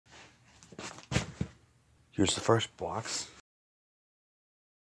Here's the first box.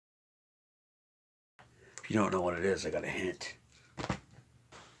 If you don't know what it is, I got a hint.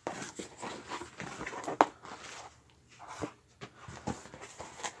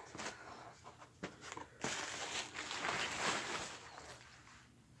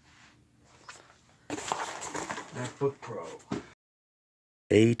 MacBook Pro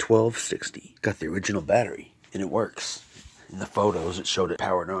A1260. Got the original battery, and it works. In the photos, it showed it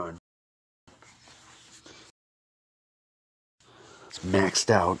powered on. It's maxed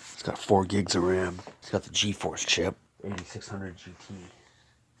out. It's got 4 gigs of RAM. It's got the GeForce chip, 8600 GT.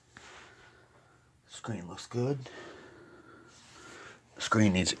 Screen looks good. The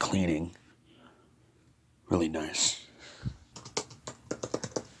screen needs a cleaning. Really nice.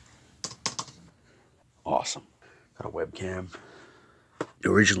 Awesome. Got a webcam. It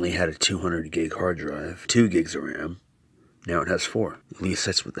originally had a 200 gig hard drive, 2 gigs of RAM. Now it has 4. At least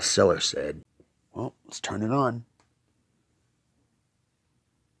that's what the seller said. Well, let's turn it on.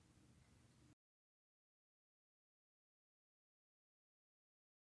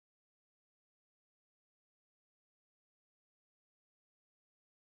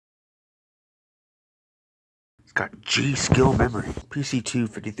 It's got G-Skill memory. PC2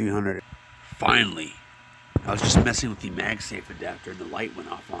 5300. Finally. I was just messing with the MagSafe adapter and the light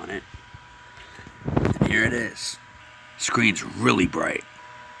went off on it. And here it is. Screen's really bright.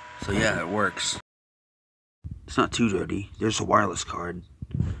 So yeah, it works. It's not too dirty. There's a wireless card.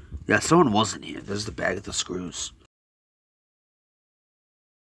 Yeah, someone wasn't here. There's the bag of the screws.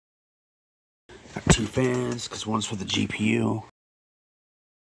 Got 2 fans, because one's for the GPU.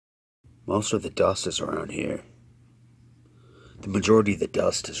 Most of the dust is around here. The majority of the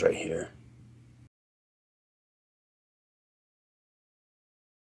dust is right here.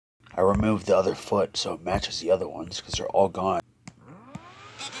 I removed the other foot so it matches the other ones because they're all gone.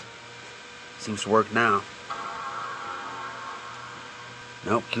 Seems to work now.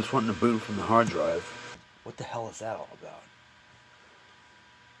 Nope, keeps wanting to boot from the hard drive. What the hell is that all about?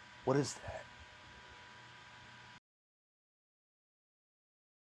 What is that?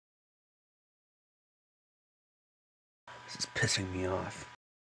 This is pissing me off.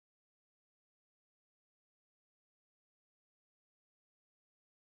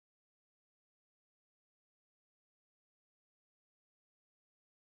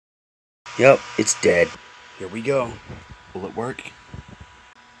 Yep, it's dead. Here we go. Will it work?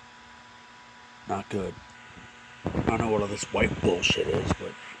 Not good. I don't know what all this white bullshit is,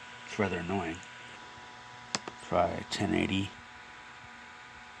 but it's rather annoying. Try 1080.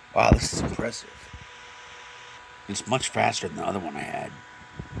 Wow, this is impressive. It's much faster than the other one I had.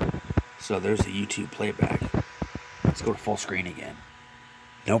 So there's the YouTube playback. Let's go to full screen again.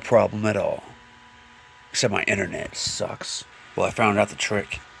 No problem at all. Except my internet sucks. Well, I found out the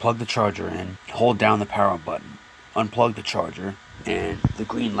trick. Plug the charger in, hold down the power button, unplug the charger, and the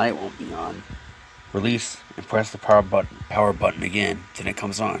green light won't be on. Release and press the power button again, then it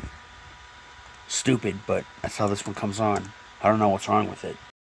comes on. Stupid, but that's how this one comes on. I don't know what's wrong with it.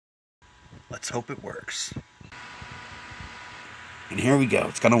 Let's hope it works. And here we go,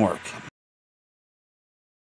 it's gonna work.